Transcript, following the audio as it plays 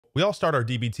We all start our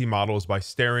DBT models by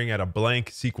staring at a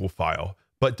blank SQL file,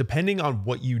 but depending on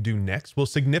what you do next will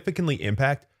significantly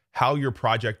impact how your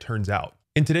project turns out.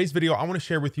 In today's video, I want to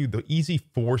share with you the easy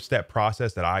 4-step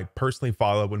process that I personally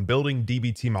follow when building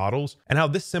DBT models and how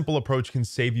this simple approach can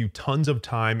save you tons of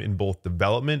time in both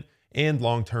development and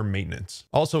long-term maintenance.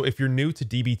 Also, if you're new to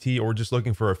DBT or just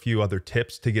looking for a few other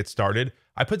tips to get started,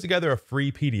 I put together a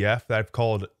free PDF that I've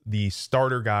called the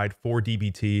Starter Guide for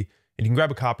DBT, and you can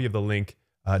grab a copy of the link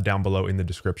down below in the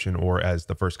description or as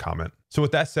the first comment. So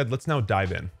with that said, let's now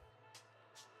dive in.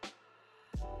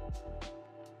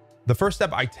 The first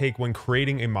step I take when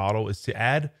creating a model is to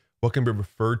add what can be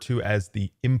referred to as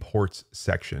the imports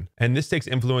section. And this takes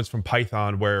influence from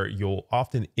Python, where you'll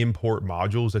often import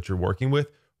modules that you're working with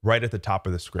right at the top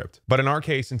of the script. But in our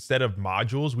case, instead of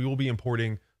modules, we will be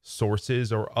importing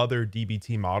sources or other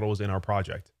DBT models in our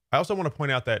project. I also want to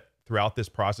point out that throughout this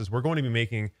process, we're going to be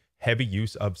making heavy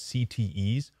use of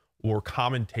CTEs, or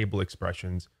common table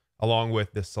expressions, along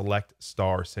with the select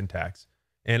star syntax.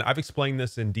 And I've explained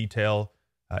this in detail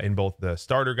in both the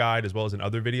starter guide as well as in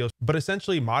other videos. But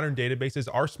essentially, modern databases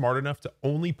are smart enough to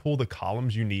only pull the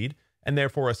columns you need, and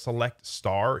therefore a select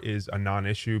star is a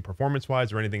non-issue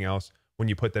performance-wise or anything else when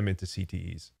you put them into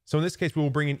CTEs. So in this case, we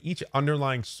will bring in each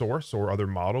underlying source or other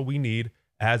model we need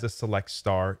as a select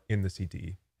star in the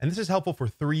CTE. And this is helpful for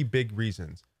 3 big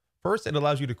reasons. First, it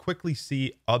allows you to quickly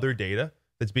see other data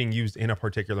that's being used in a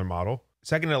particular model.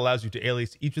 Second, it allows you to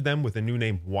alias each of them with a new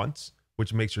name once,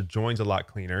 which makes your joins a lot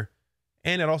cleaner.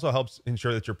 And it also helps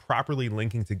ensure that you're properly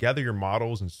linking together your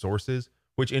models and sources,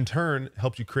 which in turn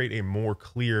helps you create a more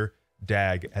clear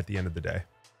DAG at the end of the day.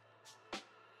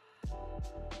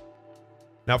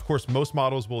 Now, of course, most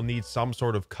models will need some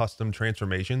sort of custom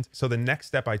transformations. So the next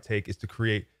step I take is to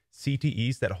create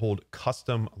CTEs that hold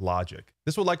custom logic.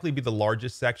 This will likely be the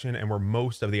largest section and where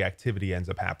most of the activity ends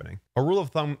up happening. A rule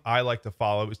of thumb I like to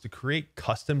follow is to create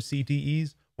custom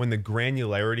CTEs when the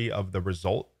granularity of the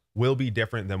result will be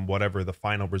different than whatever the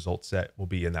final result set will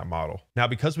be in that model. Now,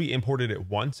 because we imported it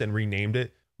once and renamed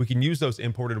it, we can use those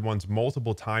imported ones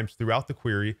multiple times throughout the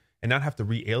query and not have to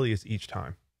re-alias each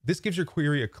time. This gives your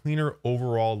query a cleaner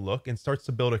overall look and starts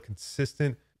to build a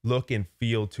consistent look and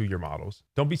feel to your models.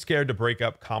 Don't be scared to break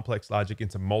up complex logic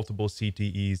into multiple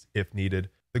CTEs if needed.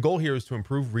 The goal here is to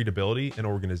improve readability and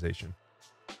organization.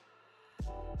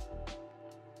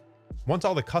 Once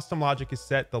all the custom logic is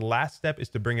set, the last step is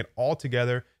to bring it all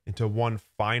together into one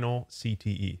final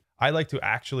CTE. I like to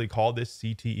actually call this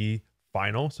CTE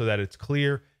final so that it's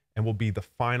clear and will be the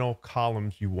final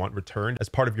columns you want returned as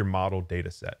part of your model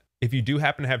data set. If you do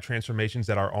happen to have transformations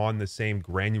that are on the same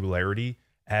granularity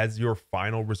as your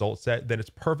final result set, then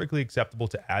it's perfectly acceptable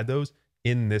to add those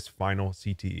in this final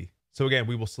CTE. So again,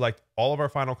 we will select all of our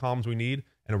final columns we need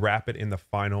and wrap it in the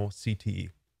final CTE.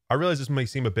 I realize this may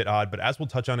seem a bit odd, but as we'll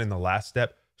touch on in the last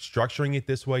step, structuring it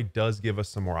this way does give us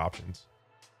some more options.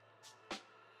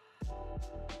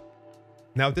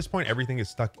 Now at this point, everything is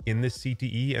stuck in this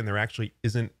CTE and there actually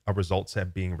isn't a result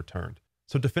set being returned.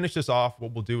 So to finish this off,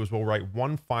 what we'll do is we'll write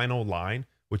one final line,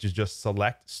 which is just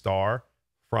select star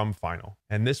from final.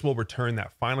 And this will return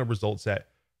that final result set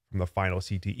from the final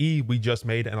CTE we just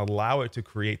made and allow it to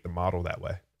create the model that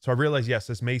way. So I realize, yes,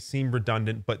 this may seem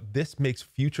redundant, but this makes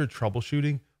future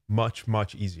troubleshooting much,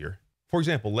 much easier. For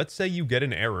example, let's say you get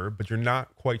an error, but you're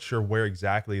not quite sure where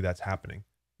exactly that's happening.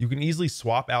 You can easily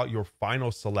swap out your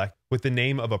final select with the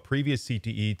name of a previous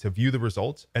CTE to view the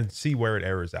results and see where it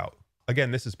errors out.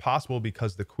 Again, this is possible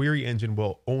because the query engine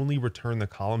will only return the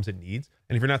columns it needs.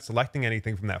 And if you're not selecting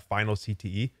anything from that final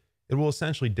CTE, it will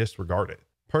essentially disregard it.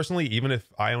 Personally, even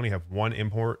if I only have one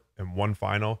import and one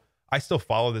final, I still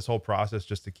follow this whole process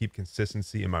just to keep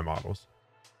consistency in my models.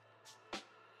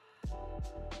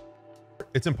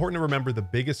 It's important to remember the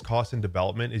biggest cost in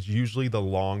development is usually the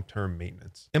long-term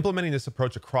maintenance. Implementing this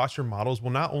approach across your models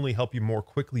will not only help you more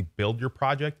quickly build your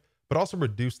project, but also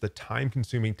reduce the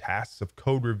time-consuming tasks of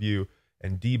code review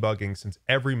and debugging, since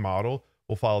every model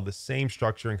will follow the same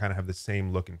structure and kind of have the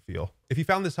same look and feel. If you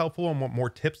found this helpful and want more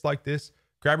tips like this,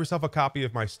 grab yourself a copy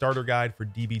of my starter guide for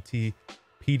DBT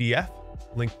PDF,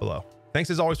 link below. Thanks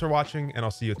as always for watching, and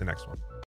I'll see you at the next one.